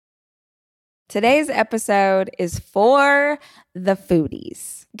Today's episode is for the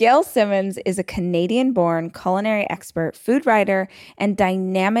foodies. Gail Simmons is a Canadian-born culinary expert, food writer, and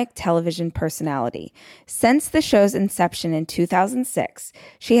dynamic television personality. Since the show's inception in 2006,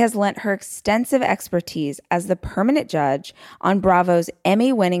 she has lent her extensive expertise as the permanent judge on Bravo's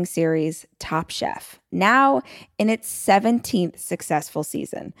Emmy-winning series Top Chef, now in its 17th successful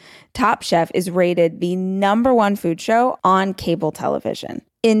season. Top Chef is rated the #1 food show on cable television.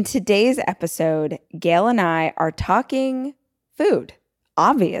 In today's episode, Gail and I are talking food,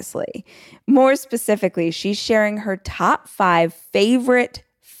 obviously. More specifically, she's sharing her top 5 favorite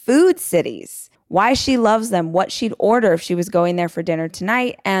food cities, why she loves them, what she'd order if she was going there for dinner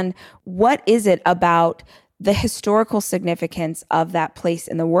tonight, and what is it about the historical significance of that place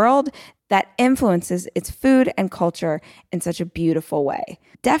in the world that influences its food and culture in such a beautiful way.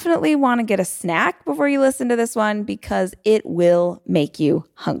 Definitely want to get a snack before you listen to this one because it will make you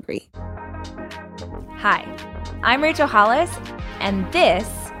hungry. Hi, I'm Rachel Hollis, and this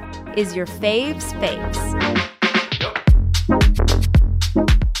is your Faves Faves.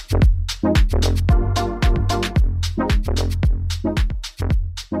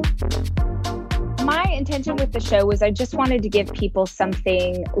 My intention with the show was I just wanted to give people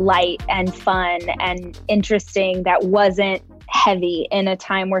something light and fun and interesting that wasn't heavy in a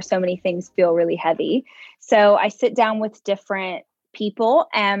time where so many things feel really heavy. So I sit down with different people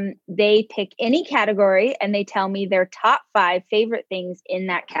and they pick any category and they tell me their top 5 favorite things in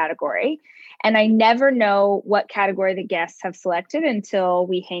that category. And I never know what category the guests have selected until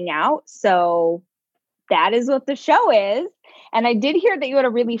we hang out. So that is what the show is. And I did hear that you had a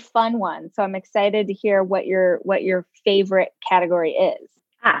really fun one. So I'm excited to hear what your favorite category is.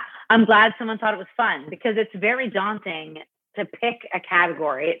 I'm glad someone thought it was fun because it's very daunting to pick a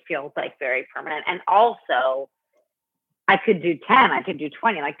category. It feels like very permanent. And also, I could do 10, I could do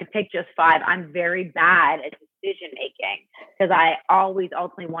 20, like to pick just 5. I'm very bad at decision making because I always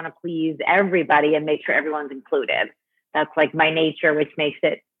ultimately want to please everybody and make sure everyone's included. That's like my nature, which makes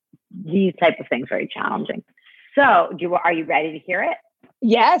it these type of things very challenging. So are you ready to hear it?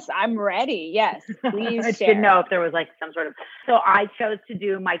 Yes, I'm ready. Yes, please I share. didn't know if there was like some sort of, so I chose to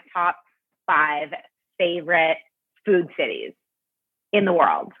do my top 5 favorite food cities in the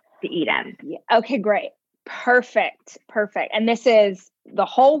world to eat in. Yeah. Okay, great. Perfect. And this is the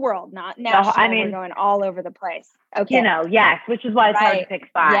whole world, not national. We're going all over the place. Okay. Yes, which is why it's hard to pick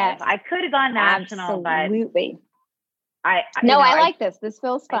 5. Yes. I could have gone national, absolutely. I like this. This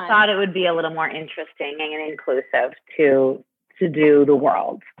feels fun. I thought it would be a little more interesting and inclusive to do the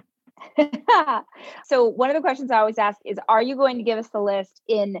world. So one of the questions I always ask is, are you going to give us the list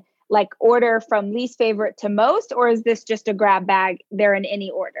in like order from least favorite to most, or is this just a grab bag? They're in any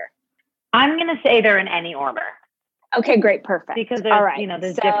order? I'm going to say they're in any order. Okay, great. Perfect. Because there's, all right.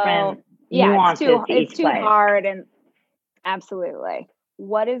 There's different nuances it's too place. hard. And absolutely.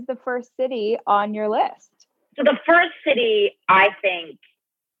 What is the first city on your list? So the first city, I think,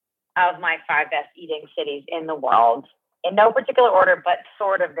 of my 5 best eating cities in the world, in no particular order, but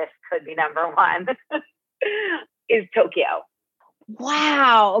sort of this could be number 1, is Tokyo.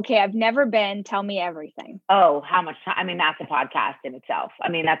 Wow. Okay. I've never been. Tell me everything. Oh, how much time? I mean, that's a podcast in itself. I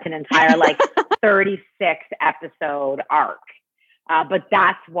mean, that's an entire 36 episode arc. But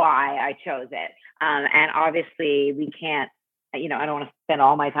that's why I chose it. And obviously we can't, I don't want to spend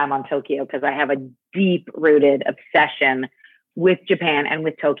all my time on Tokyo because I have a deep rooted obsession with Japan and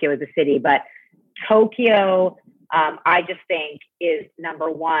with Tokyo as a city. But Tokyo, I just think is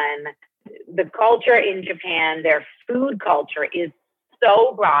number 1. The culture in Japan, their food culture is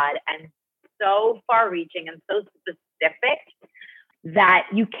so broad and so far reaching and so specific that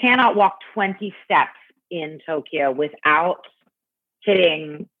you cannot walk 20 steps in Tokyo without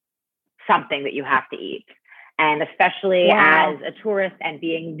hitting something that you have to eat. And especially as a tourist and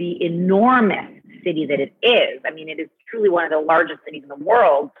being the enormous city that it is. I mean, it is truly one of the largest cities in the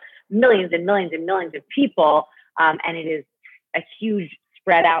world, millions and millions and millions of people. And it is a huge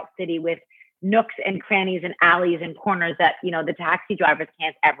spread out city with nooks and crannies and alleys and corners that, the taxi drivers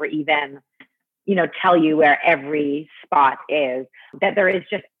can't ever even, tell you where every spot is, that there is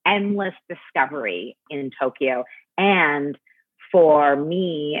just endless discovery in Tokyo. And for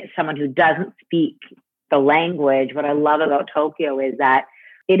me, someone who doesn't speak the language, what I love about Tokyo is that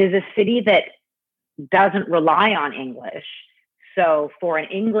it is a city that doesn't rely on English. So for an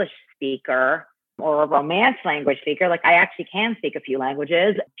English speaker or a Romance language speaker, like I actually can speak a few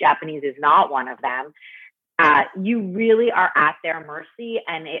languages. Japanese is not one of them. You really are at their mercy.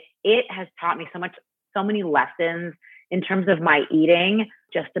 And it has taught me so many lessons in terms of my eating,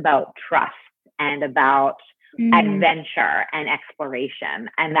 just about trust and about adventure and exploration.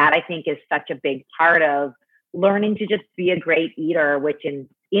 And that I think is such a big part of learning to just be a great eater, which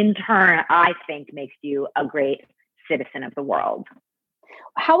in turn, I think makes you a great citizen of the world.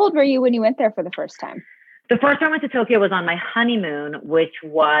 How old were you when you went there for the first time? The first time I went to Tokyo was on my honeymoon, which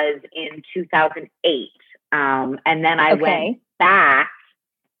was in 2008. And then I went back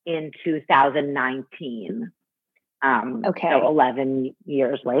in 2019. So 11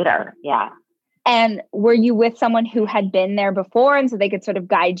 years later. Yeah. And were you with someone who had been there before and so they could sort of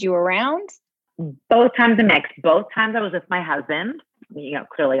guide you around? Both times a mix. Both times I was with my husband.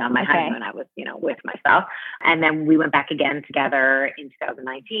 Clearly on my honeymoon, I was, with myself. And then we went back again together in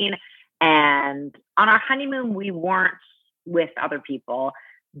 2019. And on our honeymoon, we weren't with other people,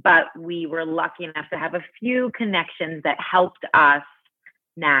 but we were lucky enough to have a few connections that helped us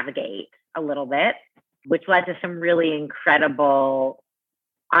navigate a little bit, which led to some really incredible,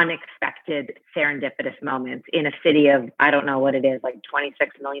 unexpected, serendipitous moments in a city of, I don't know what it is, like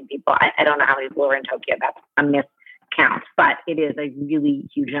 26 million people. I don't know how many people are in Tokyo. That's a miscount, but it is a really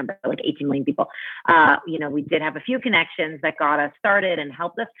huge number, like 18 million people. We did have a few connections that got us started and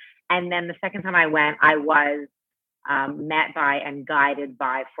helped us. And then the second time I went, I was met by and guided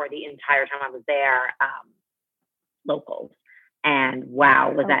by, for the entire time I was there, locals. And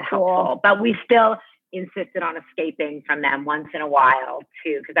wow, was that helpful. But we still insisted on escaping from them once in a while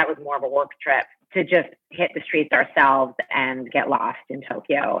too, because that was more of a work trip, to just hit the streets ourselves and get lost in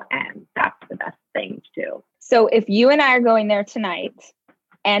Tokyo. And that's the best thing to do. So if you and I are going there tonight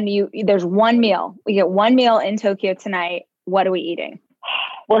and there's one meal, we get one meal in Tokyo tonight, what are we eating?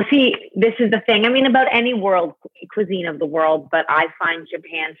 Well, see, this is the thing. I mean, about any world cuisine of the world, but I find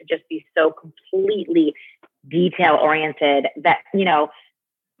Japan to just be so completely detail oriented that,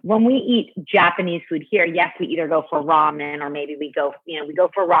 when we eat Japanese food here, yes, we either go for ramen, or maybe we go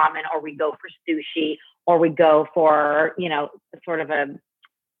for ramen, or we go for sushi, or we go for, sort of a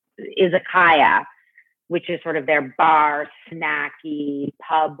izakaya, which is sort of their bar, snacky,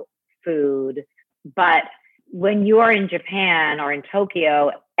 pub food. But when you are in Japan or in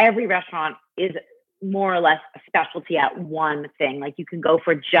Tokyo, every restaurant is more or less a specialty at one thing. Like you can go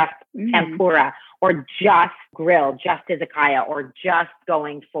for just tempura, or just grill, just izakaya, or just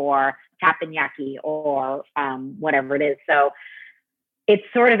going for teppanyaki, or whatever it is. So it's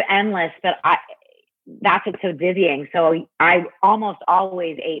sort of endless, but that's what's so dizzying. So I almost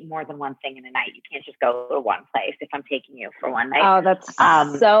always ate more than one thing in a night. You can't just go to one place if I'm taking you for one night. Oh, that's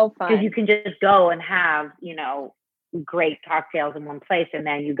so fun. Because you can just go and have, great cocktails in one place, and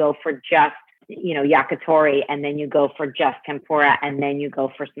then you go for just, yakitori, and then you go for just tempura, and then you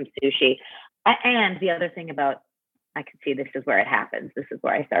go for some sushi. And the other thing about, I can see this is where it happens. This is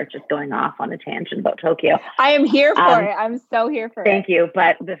where I start just going off on a tangent about Tokyo. I am here for it. I'm so here for it. Thank you.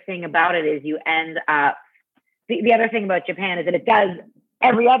 But the thing about it is you end up, the other thing about Japan is that it does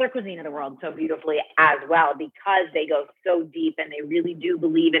every other cuisine of the world so beautifully as well, because they go so deep and they really do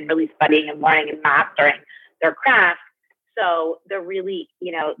believe in really studying and learning and mastering their craft. So they're really,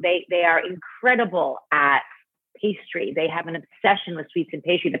 they are incredible at pastry. They have an obsession with sweets and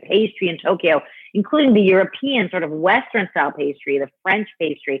pastry. The pastry in Tokyo, including the European sort of Western style pastry, the French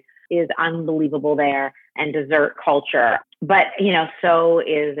pastry, is unbelievable there, and dessert culture. But, so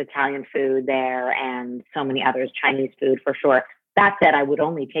is Italian food there, and so many others, Chinese food for sure. That said, I would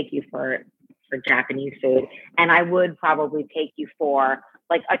only take you for Japanese food. And I would probably take you for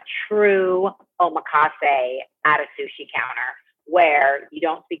like a true omakase at a sushi counter, where you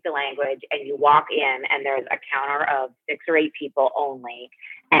don't speak the language and you walk in and there's a counter of 6 or 8 people only,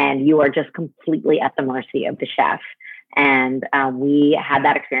 and you are just completely at the mercy of the chef. And we had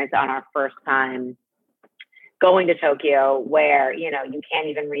that experience on our first time going to Tokyo, where, you can't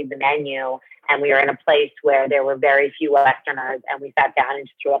even read the menu. And we were in a place where there were very few Westerners, and we sat down and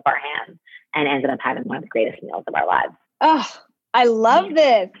just threw up our hands and ended up having one of the greatest meals of our lives. Oh, I love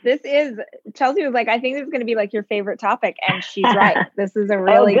this. Chelsea was like, I think this is going to be like your favorite topic. And she's right. This is a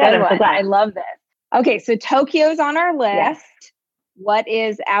really good one. I love this. Okay. So Tokyo's on our list. Yes. What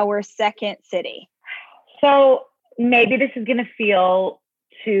is our second city? So maybe this is going to feel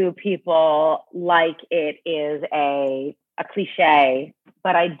to people like it is a cliche,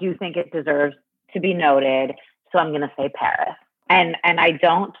 but I do think it deserves to be noted. So I'm going to say Paris. And I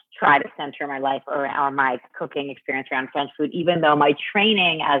don't try to center my life or my cooking experience around French food, even though my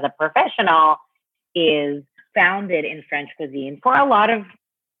training as a professional is founded in French cuisine for a lot of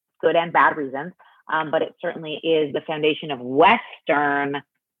good and bad reasons. But it certainly is the foundation of Western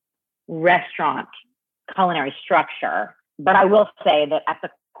restaurant culinary structure. But I will say that at the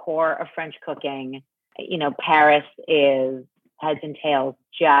core of French cooking, Paris is heads and tails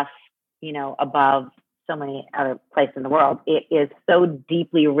just, above so many other places in the world. It is so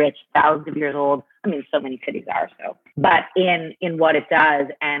deeply rich, thousands of years old. I mean, so many cities are so, but in what it does.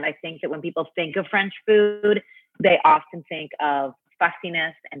 And I think that when people think of French food, they often think of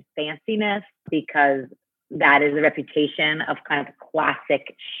fussiness and fanciness, because that is the reputation of kind of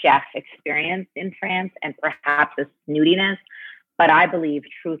classic chef experience in France, and perhaps a snootiness. But I believe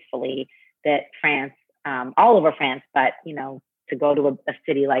truthfully that France, all over France, but, you know, to go to a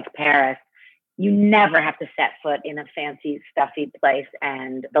city like Paris, you never have to set foot in a fancy, stuffy place.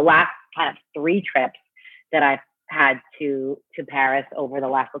 And the last kind of 3 trips that I've had to Paris over the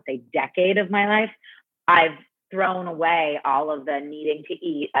last, let's say, decade of my life, I've thrown away all of the needing to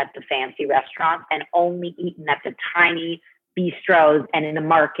eat at the fancy restaurants and only eaten at the tiny bistros and in the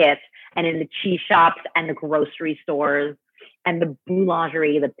markets and in the cheese shops and the grocery stores and the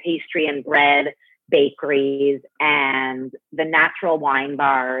boulangerie, the pastry and bread bakeries and the natural wine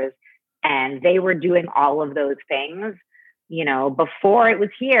bars. And they were doing all of those things, you know, before it was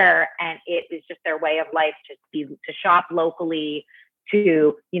here. And it is just their way of life to shop locally,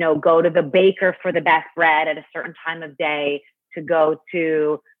 to, you know, go to the baker for the best bread at a certain time of day, to go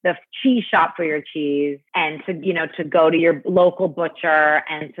to the cheese shop for your cheese, and to, you know, to go to your local butcher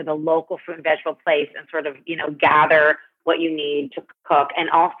and to the local fruit and vegetable place and sort of, you know, gather what you need to cook, and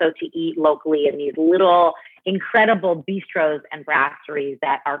also to eat locally in these little incredible bistros and brasseries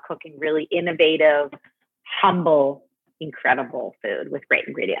that are cooking really innovative, humble, incredible food with great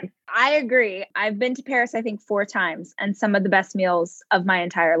ingredients. I agree. I've been to Paris, I think 4 times, and some of the best meals of my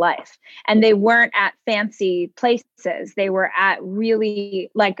entire life. And they weren't at fancy places. They were at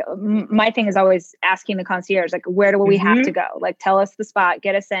really, like, my thing is always asking the concierge, like, where do we have to go? Like, tell us the spot,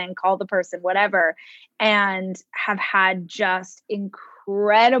 get us in, call the person, whatever. And have had just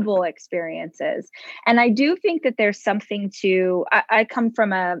incredible experiences. And I do think that there's something to, I come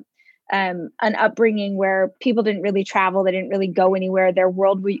from an upbringing where people didn't really travel. They didn't really go anywhere. Their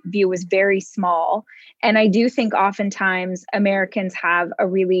worldview was very small. And I do think oftentimes Americans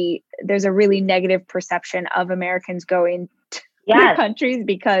there's a really negative perception of Americans going to other countries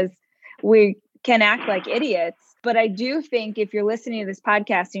because we can act like idiots. But I do think if you're listening to this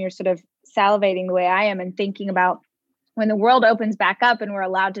podcast and you're sort of salivating the way I am and thinking about when the world opens back up and we're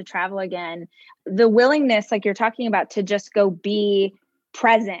allowed to travel again, the willingness, like you're talking about, to just go be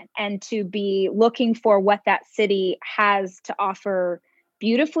present and to be looking for what that city has to offer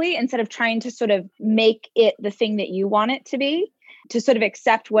beautifully, instead of trying to sort of make it the thing that you want it to be, to sort of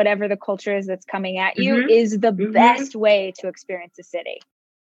accept whatever the culture is that's coming at you, is the best way to experience a city.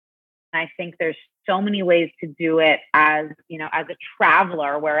 I think there's so many ways to do it as, you know, as a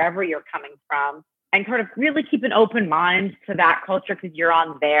traveler, wherever you're coming from, and sort of really keep an open mind to that culture because you're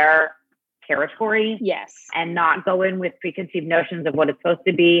on their territory. Yes. And not go in with preconceived notions of what it's supposed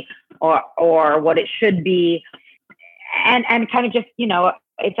to be or what it should be. And kind of just, you know,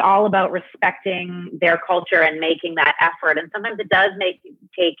 it's all about respecting their culture and making that effort. And sometimes it does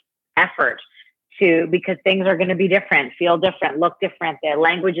take effort because things are going to be different, feel different, look different. Their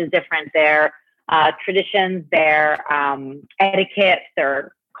language is different. Their traditions, their etiquette,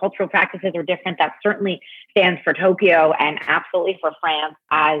 their cultural practices are different. That certainly stands for Tokyo and absolutely for France.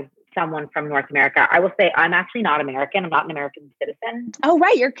 As someone from North America, I will say I'm actually not American. I'm not an American citizen. Oh,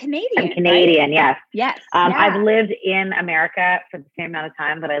 right. You're Canadian. I'm Canadian. Right? Yes. Yes. I've lived in America for the same amount of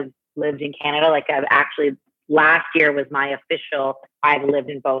time that I've lived in Canada. Like last year was my official, I've lived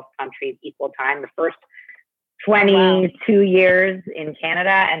in both countries equal time. The first 22 years in Canada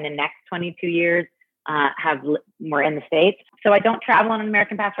and the next 22 years were in the States. So I don't travel on an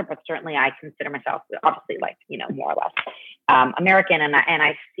American passport, but certainly I consider myself obviously, like, you know, more or less American. And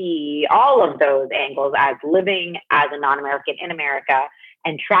I see all of those angles as living as a non-American in America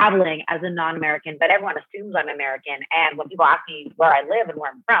and traveling as a non-American, but everyone assumes I'm American. And when people ask me where I live and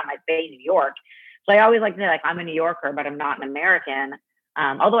where I'm from, I say New York. So I always like to say, like, I'm a New Yorker, but I'm not an American.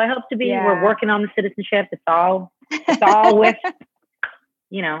 Although I hope to be. We're working on the citizenship. It's all with,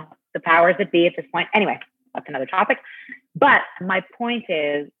 you know, the powers that be at this point. Anyway, that's another topic. But my point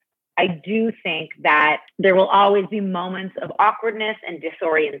is, I do think that there will always be moments of awkwardness and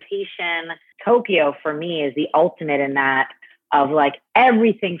disorientation. Tokyo, for me, is the ultimate in that, of like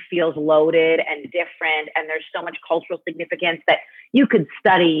everything feels loaded and different. And there's so much cultural significance that you could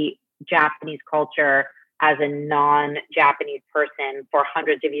study Japanese culture as a non-Japanese person for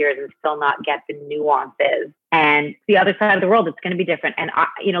hundreds of years and still not get the nuances. And the other side of the world, it's going to be different. And,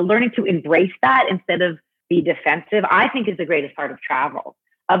 learning to embrace that instead of be defensive, I think is the greatest part of travel,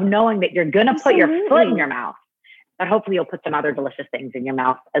 of knowing that you're going to put your foot in your mouth, but hopefully you'll put some other delicious things in your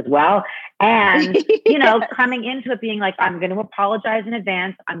mouth as well. And, coming into it being like, I'm going to apologize in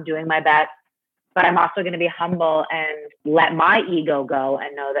advance. I'm doing my best but I'm also going to be humble and let my ego go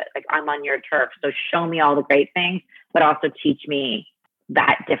and know that like I'm on your turf. So show me all the great things, but also teach me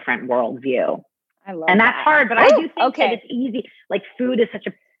that different worldview. I love and that's that. hard, but I do think that it's easy. Like food is such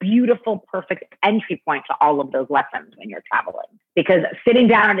a beautiful, perfect entry point to all of those lessons when you're traveling, because sitting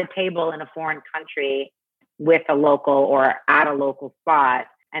down at a table in a foreign country with a local or at a local spot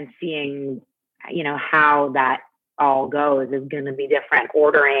and seeing, you know, how that all goes is going to be different.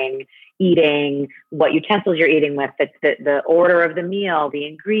 Ordering, eating, what utensils you're eating with, the order of the meal, the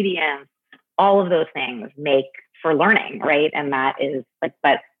ingredients, all of those things make for learning, right? And that is like,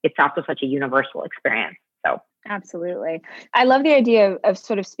 but it's also such a universal experience. So absolutely. I love the idea of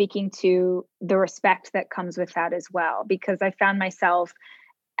sort of speaking to the respect that comes with that as well, because I found myself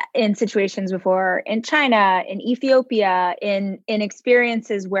in situations before in China, in Ethiopia, in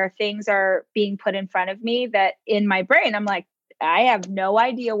experiences where things are being put in front of me that in my brain, I'm like, I have no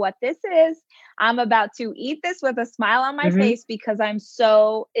idea what this is. I'm about to eat this with a smile on my face because I'm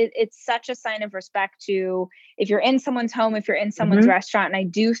so, it's such a sign of respect to, if you're in someone's home, if you're in someone's restaurant. And I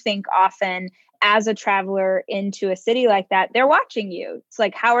do think often as a traveler into a city like that, they're watching you. It's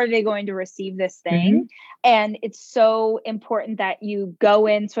like, how are they going to receive this thing? And it's so important that you go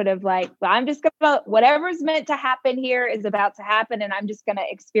in sort of like, well, I'm just gonna, whatever's meant to happen here is about to happen. And I'm just going to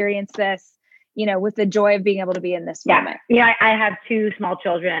experience this, you know, with the joy of being able to be in this moment. Yeah. I have 2 small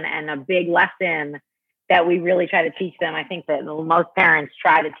children, and a big lesson that we really try to teach them. I think that most parents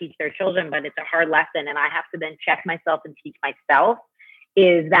try to teach their children, but it's a hard lesson. And I have to then check myself and teach myself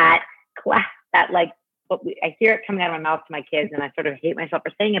is that class, that like, I hear it coming out of my mouth to my kids, and I sort of hate myself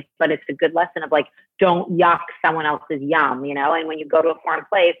for saying it, but it's a good lesson of like, don't yuck someone else's yum, you know? And when you go to a foreign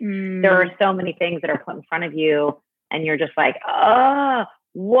place, there are so many things that are put in front of you, and you're just like, oh,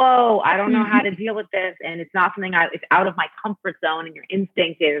 whoa, I don't know how to deal with this. And it's not something it's out of my comfort zone, and your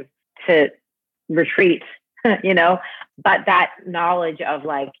instinct is to retreat, you know, but that knowledge of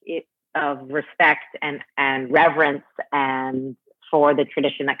like of respect and reverence and for the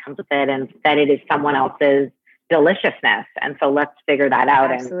tradition that comes with it, and that it is someone else's deliciousness. And so let's figure that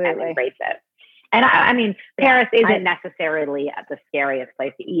out and embrace it. And I mean, Paris isn't necessarily the scariest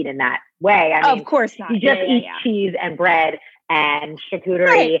place to eat in that way. I mean, of course not. You just eat cheese and bread and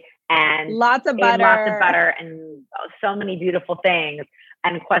charcuterie and lots of butter and so many beautiful things,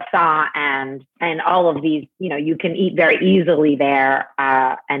 and croissant and all of these, you know, you can eat very easily there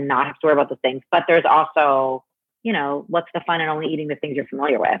and not have to worry about the things. But there's also, you know, what's the fun in only eating the things you're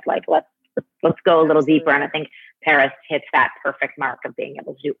familiar with? Like, let's go a little deeper. And I think Paris hits that perfect mark of being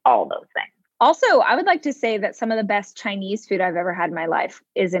able to do all those things. Also, I would like to say that some of the best Chinese food I've ever had in my life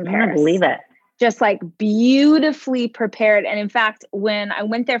is in Paris. I believe it. Just like beautifully prepared. And in fact, when I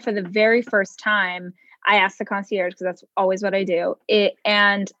went there for the very first time, I asked the concierge, because that's always what I do.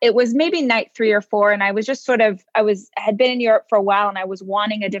 And it was maybe night 3 or 4. And I was just sort of, had been in Europe for a while, and I was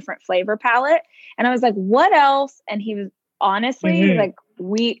wanting a different flavor palette. And I was like, what else? And he was honestly like,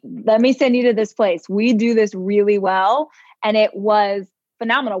 let me send you to this place. We do this really well. And it was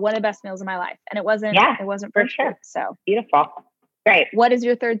phenomenal. One of the best meals of my life. And it wasn't for sure. So beautiful. Great. What is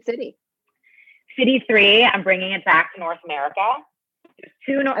your third city? City 3, I'm bringing it back to North America.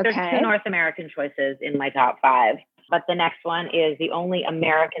 There's 2 North American choices in my top 5, but the next one is the only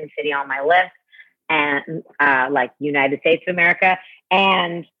American city on my list, and like United States of America.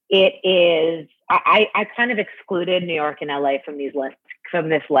 And it is, I kind of excluded New York and LA from this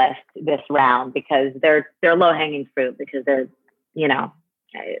list this round, because they're low hanging fruit, because they're, you know,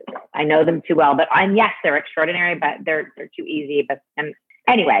 I know them too well, and yes, they're extraordinary, but they're too easy. And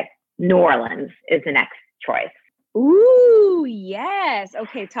anyway, New Orleans is the next choice. Ooh, yes.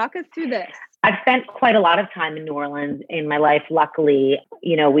 Okay, talk us through this. I've spent quite a lot of time in New Orleans in my life. Luckily,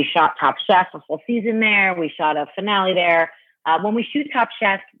 you know, we shot Top Chef a full season there. We shot a finale there. When we shoot Top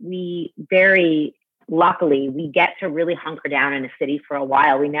Chef, we very luckily, we get to really hunker down in a city for a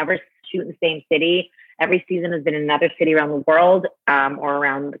while. We never shoot in the same city. Every season has been in another city around the world or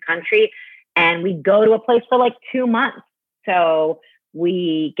around the country. And we go to a place for like 2 months. So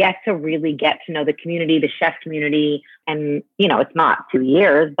we get to really get to know the community, the chef community. And, you know, it's not 2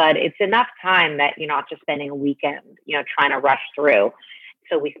 years, but it's enough time that you're not just spending a weekend, you know, trying to rush through.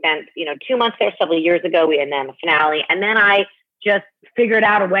 So we spent, you know, 2 months there several years ago. We had then the finale. And then I just figured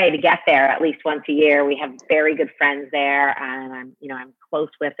out a way to get there at least once a year. We have very good friends there, and I'm close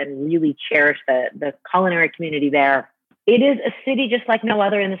with and really cherish the culinary community there. It is a city just like no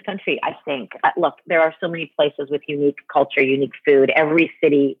other in this country, I think. Look, there are so many places with unique culture, unique food. Every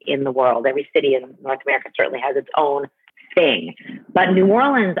city in the world, every city in North America certainly has its own thing. But New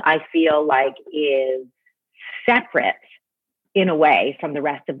Orleans, I feel like, is separate in a way from the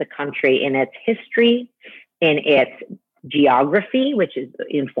rest of the country in its history, in its geography, which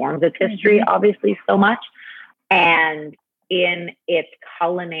informs its history, obviously, so much, and in its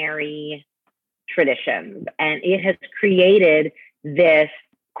culinary traditions. And it has created this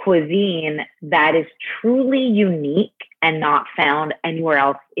cuisine that is truly unique and not found anywhere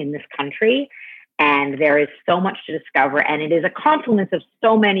else in this country. And there is so much to discover. And it is a confluence of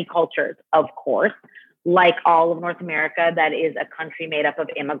so many cultures, of course, like all of North America, that is a country made up of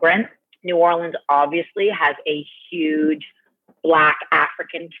immigrants. New Orleans obviously has a huge Black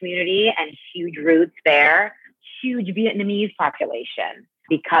African community and huge roots there, huge Vietnamese population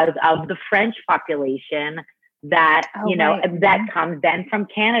because of the French population that, that comes then from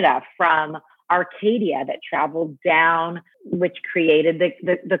Canada, from Arcadia that traveled down, which created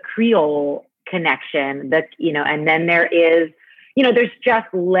the Creole connection, and then there is, there's just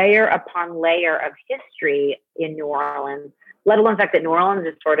layer upon layer of history in New Orleans, let alone the fact that New Orleans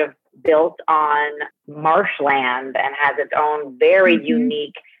is sort of built on marshland and has its own very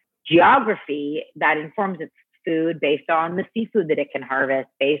unique geography that informs its food based on the seafood that it can harvest,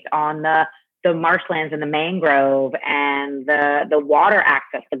 based on the marshlands and the mangrove and the water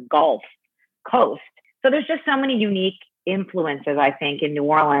access, the Gulf Coast. So there's just so many unique influences, I think, in New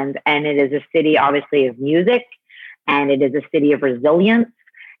Orleans. And it is a city, obviously, of music, and it is a city of resilience.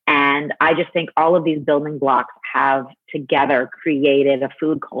 And I just think all of these building blocks have together created a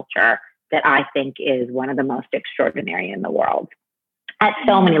food culture that I think is one of the most extraordinary in the world at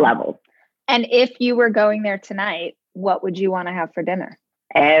so many levels. And if you were going there tonight, what would you want to have for dinner?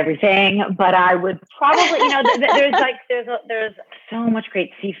 Everything, but I would probably, there's so much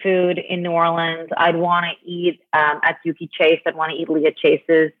great seafood in New Orleans. I'd want to eat at Yuki Chase. I'd want to eat Leah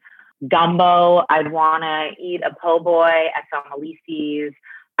Chase's gumbo. I'd want to eat a po' boy at Don Melisse's.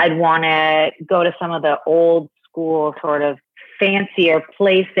 I'd want to go to some of the old school sort of fancier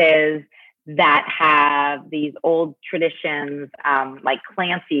places that have these old traditions, like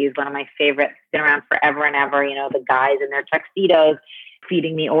Clancy's, one of my favorites, been around forever and ever, the guys in their tuxedos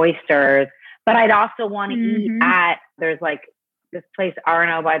feeding me oysters. But I'd also want to eat there's like this place,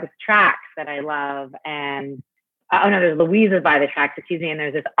 Arno by the tracks, that I love. And there's Louisa's by the tracks, and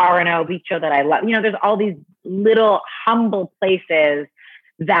there's this Arno Bicho that I love. There's all these little humble places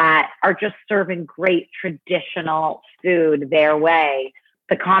that are just serving great traditional food their way.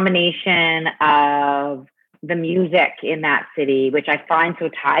 The combination of the music in that city, which I find so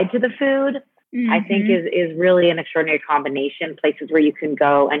tied to the food, I think is really an extraordinary combination. Places where you can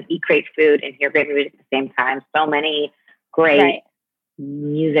go and eat great food and hear great music at the same time. So many great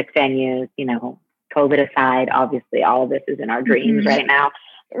music venues, COVID aside, obviously all of this is in our dreams right now.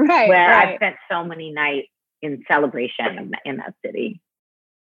 Where I've spent so many nights in celebration in that city.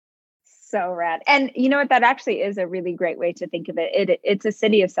 So rad. And you know what? That actually is a really great way to think of it. It's a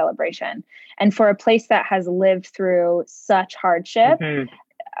city of celebration. And for a place that has lived through such hardship,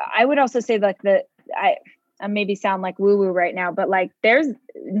 I would also say I maybe sound like woo-woo right now, but like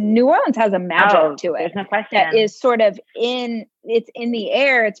New Orleans has a magic to it. There's no question. That is sort of it's in the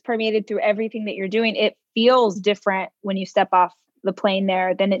air. It's permeated through everything that you're doing. It feels different when you step off the plane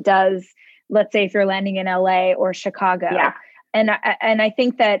there than it does, let's say, if you're landing in LA or Chicago. Yeah. And I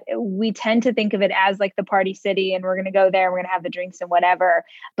think that we tend to think of it as like the party city, and we're going to go there, we're going to have the drinks and whatever.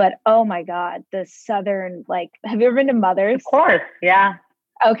 But oh my God, the Southern, have you ever been to Mother's? Of course. Yeah.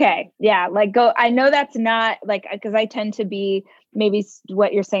 Okay. Yeah. Go. I know that's not because I tend to be maybe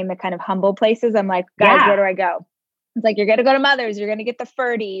what you're saying, the kind of humble places. I'm like, guys, where do I go? It's like, you're going to go to Mother's, you're going to get the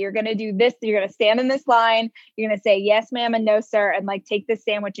Ferdy, you're going to do this, you're going to stand in this line, you're going to say, yes, ma'am, and no, sir, and take this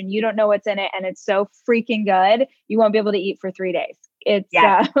sandwich, and you don't know what's in it, and it's so freaking good, you won't be able to eat for 3 days. It's,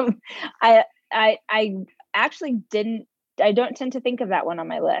 I actually I don't tend to think of that one on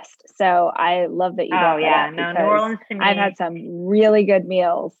my list. So I love that you brought that up. No, New Orleans to me, I've had some really good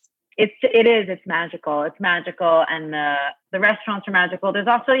meals. It's magical. It's magical. And the restaurants are magical. There's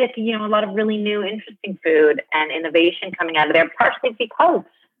also, a lot of really new, interesting food and innovation coming out of there, partially because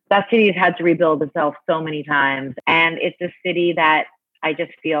that city has had to rebuild itself so many times. And it's a city that I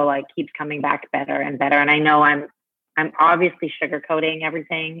just feel like keeps coming back better and better. And I know I'm obviously sugarcoating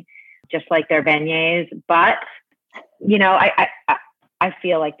everything, just like their beignets, but I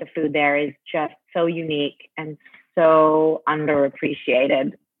feel like the food there is just so unique and so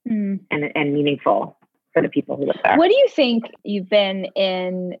underappreciated. And meaningful for the people who live there. What do you think? You've been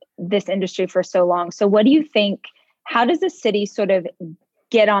in this industry for so long. So what do you think, how does a city sort of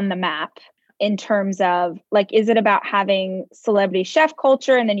get on the map in terms of is it about having celebrity chef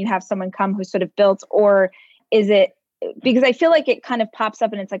culture and then you have someone come who sort of built, or is it, because I feel like it kind of pops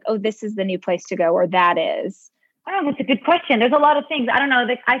up and it's like, oh, this is the new place to go, or that is. Oh, that's a good question. There's a lot of things. I don't know.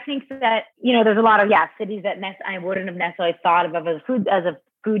 I think that, there's a lot of, cities that I wouldn't have necessarily thought of as a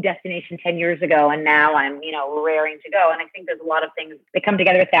food destination 10 years ago. And now I'm, raring to go. And I think there's a lot of things that come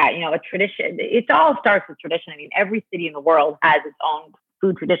together with that, a tradition. It all starts with tradition. I mean, every city in the world has its own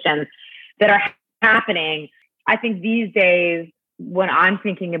food traditions that are happening. I think these days, when I'm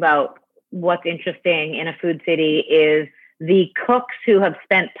thinking about what's interesting in a food city is the cooks who have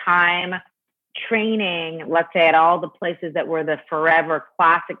spent time training, let's say at all the places that were the forever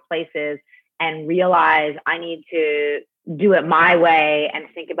classic places, and realize I need to do it my way and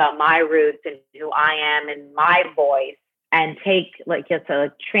think about my roots and who I am and my voice, and take just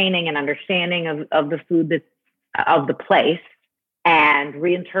a training and understanding of the food that's of the place and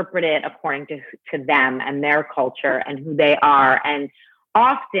reinterpret it according to them and their culture and who they are. And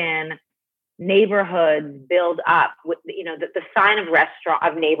often neighborhoods build up with, the sign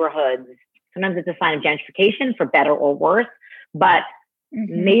of neighborhoods. Sometimes it's a sign of gentrification, for better or worse, but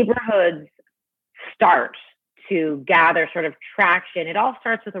neighborhoods start to gather sort of traction. It all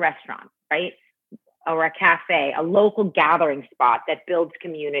starts with a restaurant, right? Or a cafe, a local gathering spot that builds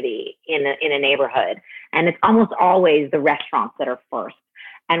community in a neighborhood. And it's almost always the restaurants that are first.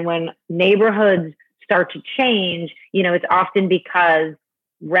 And when neighborhoods start to change, it's often because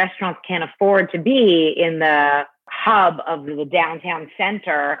restaurants can't afford to be in the hub of the downtown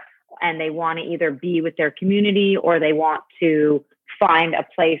center, and they want to either be with their community or they want to find a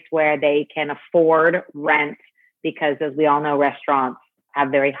place where they can afford rent, because as we all know, restaurants have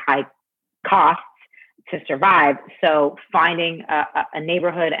very high costs to survive. So finding a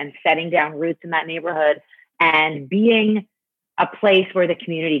neighborhood and setting down roots in that neighborhood and being a place where the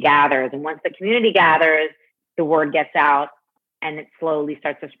community gathers. And once the community gathers, the word gets out and it slowly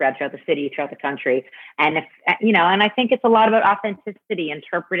starts to spread throughout the city, throughout the country. And and I think it's a lot about authenticity,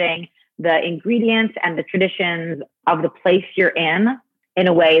 interpreting the ingredients and the traditions of the place you're in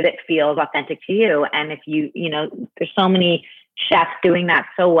a way that feels authentic to you. And if there's so many chefs doing that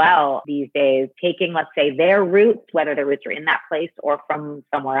so well these days, taking, let's say, their roots, whether their roots are in that place or from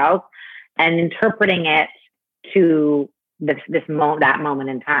somewhere else, and interpreting it to that moment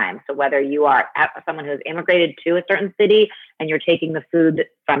in time. So whether you are someone who has immigrated to a certain city and you're taking the food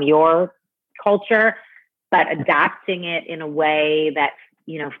from your culture, but adapting it in a way that,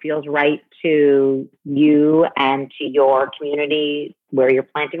 feels right to you and to your community where you're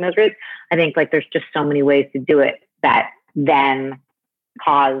planting those roots. I think there's just so many ways to do it that then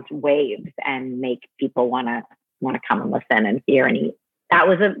cause waves and make people want to come and listen and hear and eat. That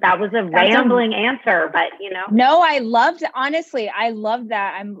was a rambling answer, but No, I loved, honestly, I love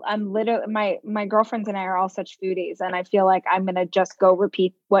that. I'm literally, my girlfriends and I are all such foodies, and I feel like I'm going to just go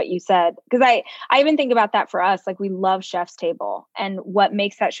repeat what you said. Cause I even think about that for us. We love Chef's Table, and what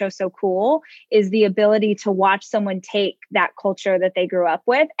makes that show so cool is the ability to watch someone take that culture that they grew up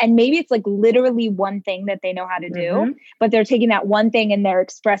with. And maybe it's literally one thing that they know how to do, but they're taking that one thing and they're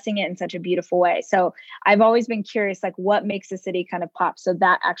expressing it in such a beautiful way. So I've always been curious, what makes a city kind of pop. So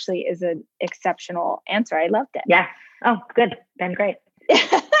that actually is an exceptional answer. I loved it. Yeah. Oh, good. Then great.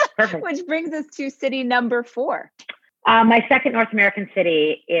 Perfect. Which brings us to city number 4. My second North American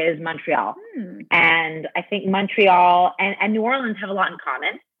city is Montreal. And I think Montreal and New Orleans have a lot in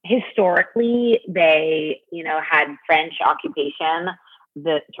common. Historically, they, had French occupation.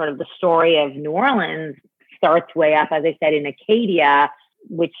 The story of New Orleans starts way up, as I said, in Acadia,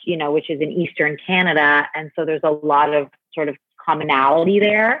 which is in Eastern Canada. And so there's a lot of sort of commonality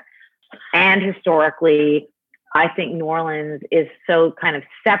there. And historically, I think New Orleans is so kind of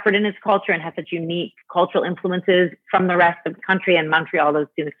separate in its culture and has such unique cultural influences from the rest of the country. And Montreal, those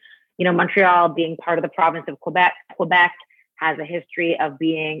two, Montreal being part of the province of Quebec has a history of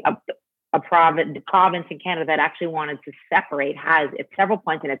being a province in Canada that actually wanted to separate, has at several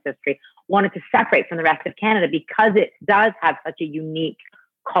points in its history wanted to separate from the rest of Canada because it does have such a unique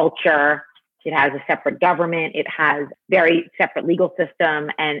culture. It has a separate government. It has very separate legal system,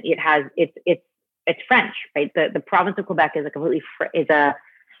 and it's French, right? The province of Quebec is a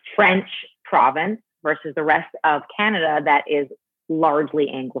French province versus the rest of Canada that is largely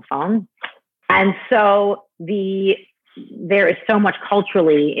Anglophone. And so there is so much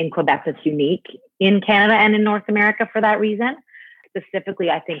culturally in Quebec that's unique in Canada and in North America for that reason. Specifically,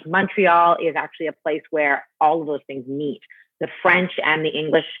 I think Montreal is actually a place where all of those things meet. The French and the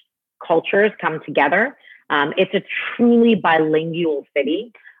English cultures come together. It's a truly bilingual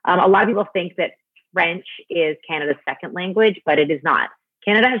city. A lot of people think that French is Canada's second language, but it is not.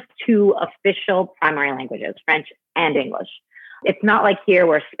 Canada has 2 official primary languages, French and English. It's not like here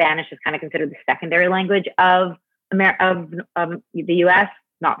where Spanish is kind of considered the secondary language of the U.S.,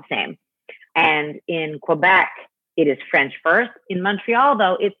 not the same. And in Quebec, it is French first. In Montreal,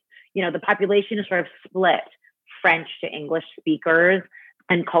 though, it's, the population is sort of split French to English speakers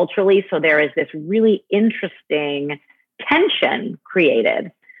and culturally. So there is this really interesting tension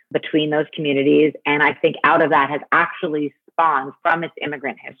created between those communities. And I think out of that has actually spawned from its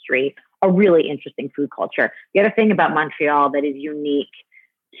immigrant history a really interesting food culture. The other thing about Montreal that is unique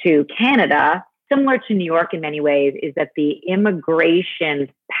to Canada, similar to New York in many ways, is that the immigration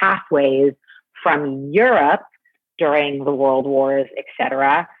pathways from Europe during the World Wars, et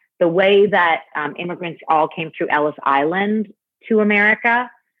cetera, the way that immigrants all came through Ellis Island to America,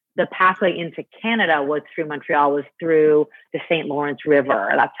 the pathway into Canada was through Montreal, was through the St. Lawrence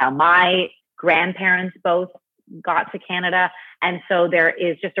River. That's how my grandparents both got to Canada. And so there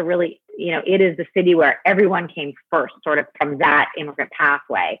is just a really, it is the city where everyone came first, sort of from that immigrant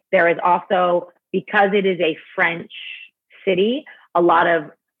pathway. There is also, because it is a French city, a lot of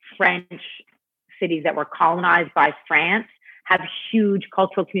French cities that were colonized by France have huge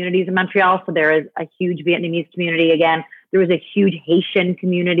cultural communities in Montreal. So there is a huge Vietnamese community again. There is a huge Haitian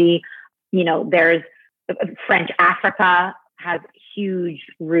community. There's French Africa has huge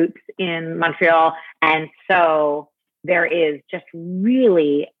roots in Montreal. And so there is just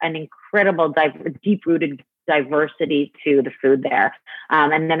really an incredible, deep-rooted diversity to the food there.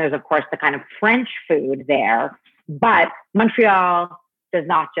 And then there's, of course, the kind of French food there. But Montreal does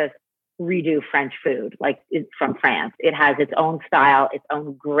not just redo French food like from France. It has its own style, its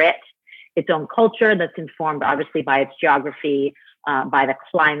own grit, its own culture that's informed obviously by its geography, by the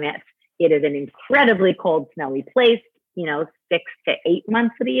climate. It is an incredibly cold, snowy place, 6 to 8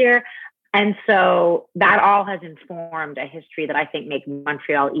 months of the year. And so that all has informed a history that I think makes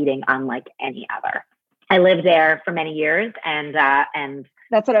Montreal eating unlike any other. I lived there for many years, and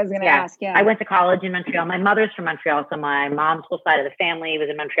that's what I was going to ask. Yeah, I went to college in Montreal. My mother's from Montreal, so my mom's whole side of the family was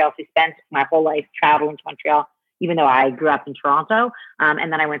in Montreal. So I spent my whole life traveling to Montreal, even though I grew up in Toronto.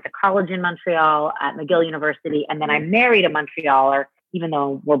 And then I went to college in Montreal at McGill University, and then I married a Montrealer, even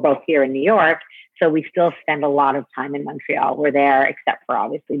though we're both here in New York. So we still spend a lot of time in Montreal. We're there, except for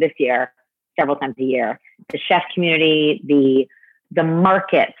obviously this year, several times a year. The chef community, the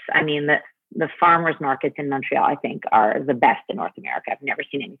markets. I mean, the farmers markets in Montreal, I think, are the best in North America. I've never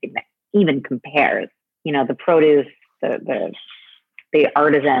seen anything that even compares. The produce, the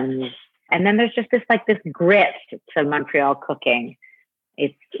artisans, and then there's just this grit to Montreal cooking.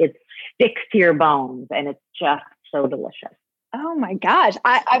 It sticks to your bones, and it's just so delicious. Oh my gosh.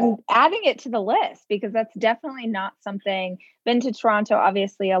 I'm adding it to the list because that's definitely not something. Been to Toronto,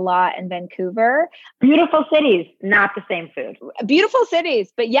 obviously, a lot, and Vancouver. Beautiful cities, not the same food. Beautiful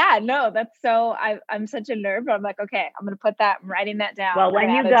cities. But yeah, no, that's so, I'm such a nerd, but I'm like, okay, I'm going to put that, I'm writing that down. Well, when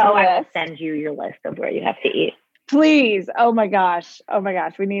you go, I will send you your list of where you have to eat. Please. Oh my gosh.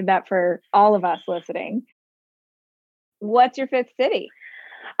 We need that for all of us listening. What's your fifth city?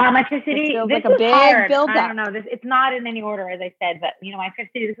 My fifth city, feels this like a big build-up. I don't know. It's not in any order, as I said, but my fifth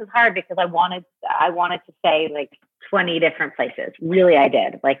city. This was hard because I wanted to say 20 different places. Really, I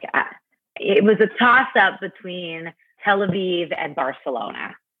did. It was a toss-up between Tel Aviv and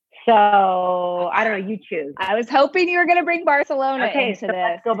Barcelona. So I don't know. You choose. I was hoping you were going to bring Barcelona into this,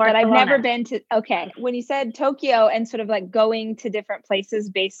 let's go Barcelona. But I've never been to. Okay, when you said Tokyo and sort of going to different places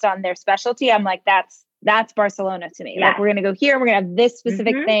based on their specialty, I'm like, that's Barcelona to me. Yeah. We're going to go here. We're going to have this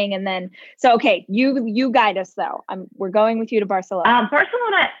specific thing. And then, so, okay, you guide us though. We're going with you to Barcelona.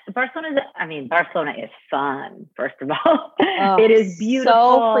 Barcelona is fun. First of all, it is beautiful.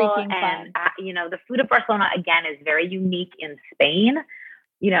 So freaking fun. And, the food of Barcelona again is very unique in Spain.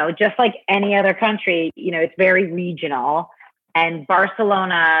 Just like any other country, it's very regional. And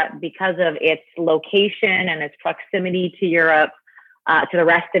Barcelona, because of its location and its proximity to Europe, to the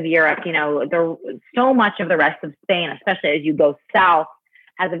rest of Europe, so much of the rest of Spain, especially as you go south,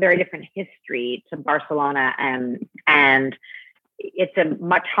 has a very different history to Barcelona, and it's a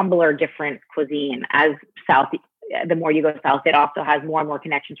much humbler, different cuisine. As the more you go south, it also has more and more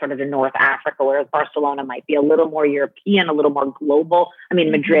connections sort of to North Africa, whereas Barcelona might be a little more European, a little more global. I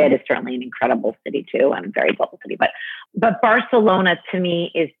mean, Madrid is certainly an incredible city too, and a very global city, but Barcelona to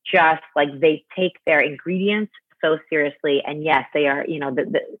me is just they take their ingredients so seriously, and yes, they are.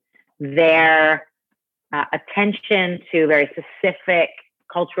 Their attention to very specific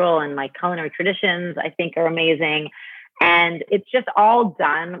cultural and culinary traditions, I think, are amazing, and it's just all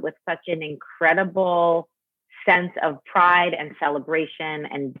done with such an incredible sense of pride and celebration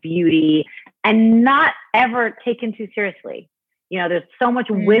and beauty, and not ever taken too seriously. There's so much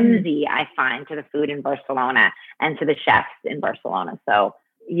whimsy I find to the food in Barcelona and to the chefs in Barcelona. So,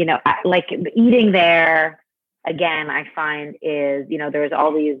 eating there. Again, I find is, there's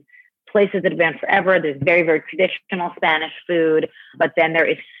all these places that have been forever. There's very, very traditional Spanish food, but then there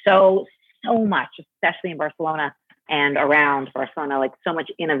is so much, especially in Barcelona and around Barcelona, like so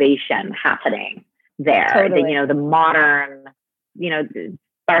much innovation happening there. Totally. The modern,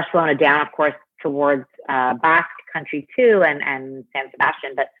 Barcelona down, of course, towards Basque country too, and San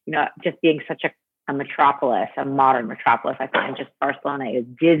Sebastian, but just being such a metropolis, a modern metropolis, I find just Barcelona is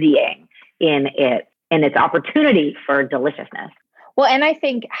dizzying in its opportunity for deliciousness. Well, and I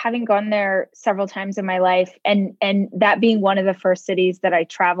think having gone there several times in my life and that being one of the first cities that I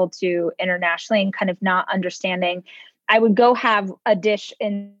traveled to internationally and kind of not understanding, I would go have a dish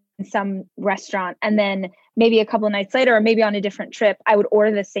in some restaurant and then maybe a couple of nights later, or maybe on a different trip, I would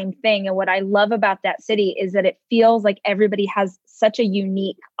order the same thing. And what I love about that city is that it feels like everybody has such a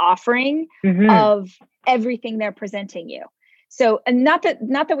unique offering of everything they're presenting you. So, and not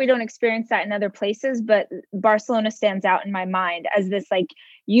that we don't experience that in other places, but Barcelona stands out in my mind as this, like,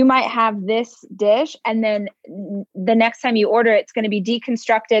 you might have this dish and then the next time you order, it's going to be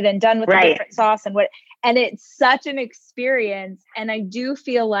deconstructed and done with a different sauce and it's such an experience. And I do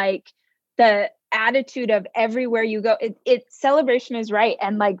feel like the attitude of everywhere you go, celebration is right.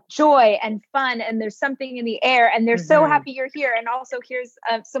 And like joy and fun. And there's something in the air and they're so happy you're here. And also here's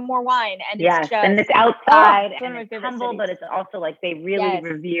some more wine. And it's just, and it's outside and it's humble, but it's also like they really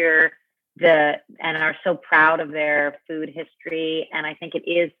revere and are so proud of their food history. And I think it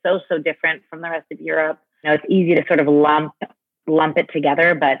is so different from the rest of Europe. It's easy to sort of lump it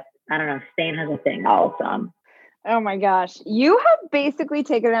together, but I don't know, Spain has a thing also. Oh my gosh. You have basically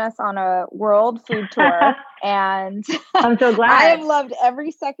taken us on a world food tour and I'm so glad. I have loved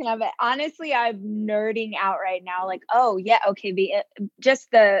every second of it. Honestly, I'm nerding out right now. Like, oh yeah. Okay.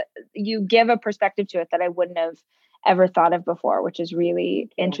 You give a perspective to it that I wouldn't have ever thought of before, which is really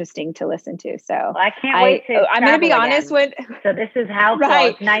interesting to listen to. So I can't wait to I'm going to be honest with. So this is helpful.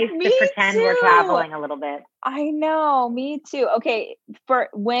 Right. It's nice to pretend we're traveling a little bit. I know, me too. Okay. For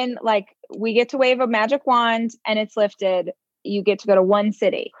when we get to wave a magic wand and it's lifted, you get to go to one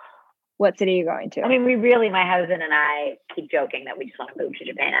city. What city are you going to? I mean, my husband and I keep joking that we just want to move to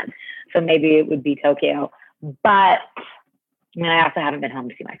Japan. So maybe it would be Tokyo, but I also haven't been home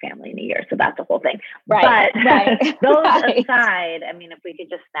to see my family in a year. So that's the whole thing. Right. But those aside, I mean, if we could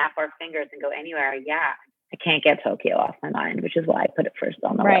just snap our fingers and go anywhere, I can't get Tokyo off my mind, which is why I put it first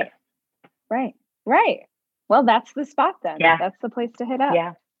on the list. Right. Well, that's the spot then. Yeah. That's the place to hit up.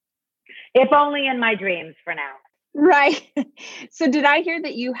 Yeah. If only in my dreams for now. Right. So did I hear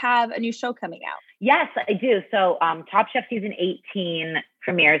that you have a new show coming out? Yes, I do. So Top Chef Season 18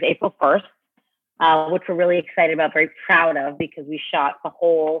 premieres April 1st. Which we're really excited about, very proud of, because we shot the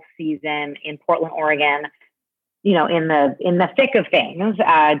whole season in Portland, Oregon, in the thick of things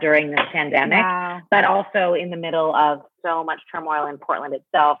during this pandemic, but also in the middle of so much turmoil in Portland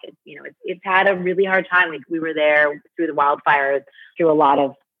itself. It's had a really hard time. We were there through the wildfires, through a lot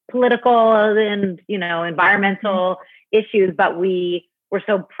of political and, environmental issues, but we were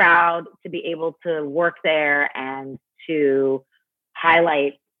so proud to be able to work there and to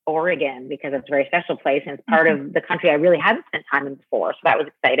highlight Oregon, because it's a very special place and it's part of the country I really hadn't spent time in before. So that was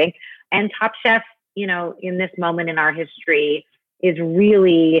exciting. And Top Chef, in this moment in our history is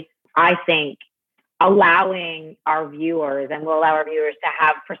really, I think, allowing our viewers, and will allow our viewers to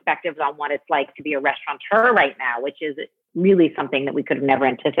have perspectives on what it's like to be a restaurateur right now, which is really something that we could have never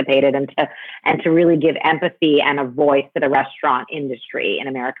anticipated, and to really give empathy and a voice to the restaurant industry in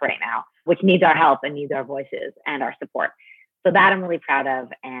America right now, which needs our help and needs our voices and our support. So that I'm really proud of.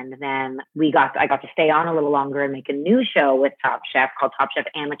 And then I got to stay on a little longer and make a new show with Top Chef called Top Chef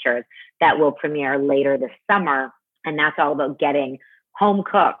Amateurs that will premiere later this summer. And that's all about getting home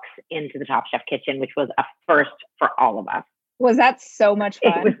cooks into the Top Chef kitchen, which was a first for all of us. Was that so much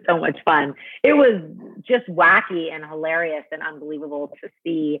fun? It was so much fun. It was just wacky and hilarious and unbelievable to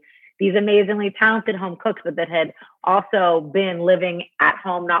see these amazingly talented home cooks that had also been living at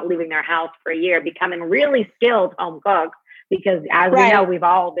home, not leaving their house for a year, becoming really skilled home cooks. Because as we know, we've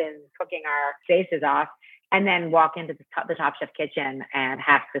all been cooking our faces off, and then walk into the Top Chef kitchen and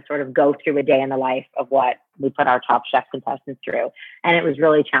have to sort of go through a day in the life of what we put our Top Chef contestants through. And it was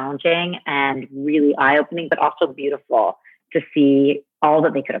really challenging and really eye-opening, but also beautiful to see all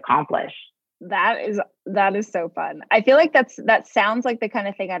that they could accomplish. That is so fun. I feel like that sounds like the kind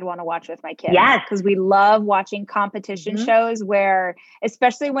of thing I'd want to watch with my kids. Yes. Because we love watching competition shows where,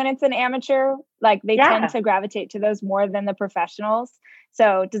 especially when it's an amateur, like they tend to gravitate to those more than the professionals.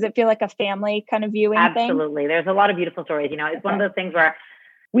 So does it feel like a family kind of viewing thing? Absolutely. There's a lot of beautiful stories. It's one of those things where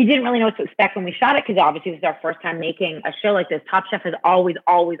we didn't really know what to expect when we shot it, because obviously this is our first time making a show like this. Top Chef has always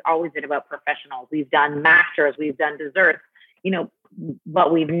been about professionals. We've done masters, we've done desserts.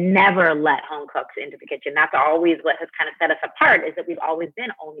 but we've never let home cooks into the kitchen. That's always what has kind of set us apart, is that we've always been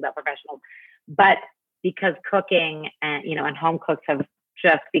only about professionals. But because cooking and, and home cooks have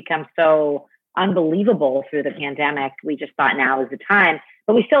just become so unbelievable through the pandemic, we just thought now is the time.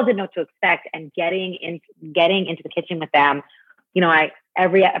 But we still didn't know what to expect. And getting into the kitchen with them,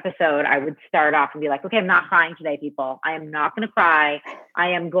 every episode I would start off and be like, okay, I'm not crying today, people. I am not going to cry. I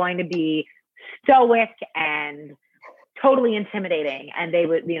am going to be stoic and totally intimidating. And they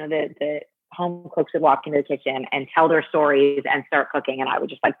would, the home cooks would walk into the kitchen and tell their stories and start cooking. And I would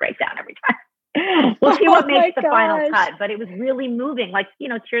just like break down every time. We'll see what makes the final cut. But it was really moving, like,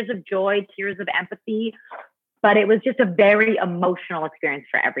 tears of joy, tears of empathy. But it was just a very emotional experience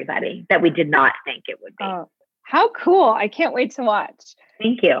for everybody that we did not think it would be. Oh, how cool. I can't wait to watch.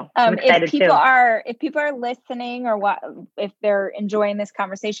 Thank you. I'm excited if people are listening, or if they're enjoying this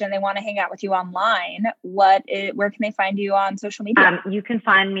conversation and they want to hang out with you online, where can they find you on social media? You can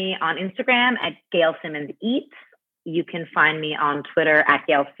find me on Instagram at Gail Simmons Eats. You can find me on Twitter at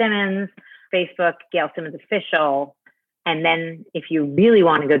Gail Simmons, Facebook, Gail Simmons Official. And then if you really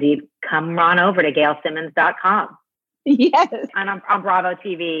want to go deep, come on over to GailSimmons.com. Yes. And on Bravo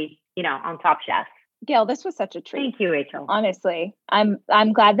TV, on Top Chef. Gail, this was such a treat. Thank you, Rachel. Honestly, I'm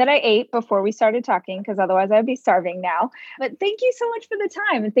glad that I ate before we started talking, because otherwise I'd be starving now. But thank you so much for the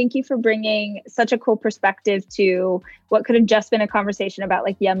time. And thank you for bringing such a cool perspective to what could have just been a conversation about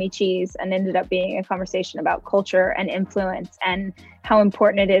like yummy cheese and ended up being a conversation about culture and influence and how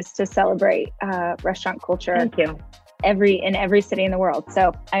important it is to celebrate restaurant culture. Thank you. In every city in the world.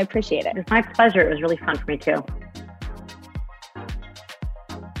 So I appreciate it. It's my pleasure. It was really fun for me too.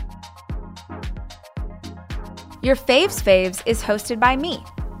 Your Faves is hosted by me,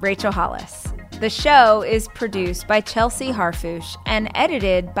 Rachel Hollis. The show is produced by Chelsea Harfouche and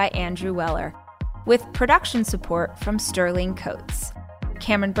edited by Andrew Weller, with production support from Sterling Coates.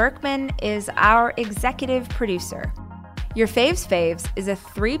 Cameron Berkman is our executive producer. Your Faves is a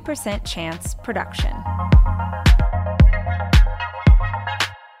 3% Chance production.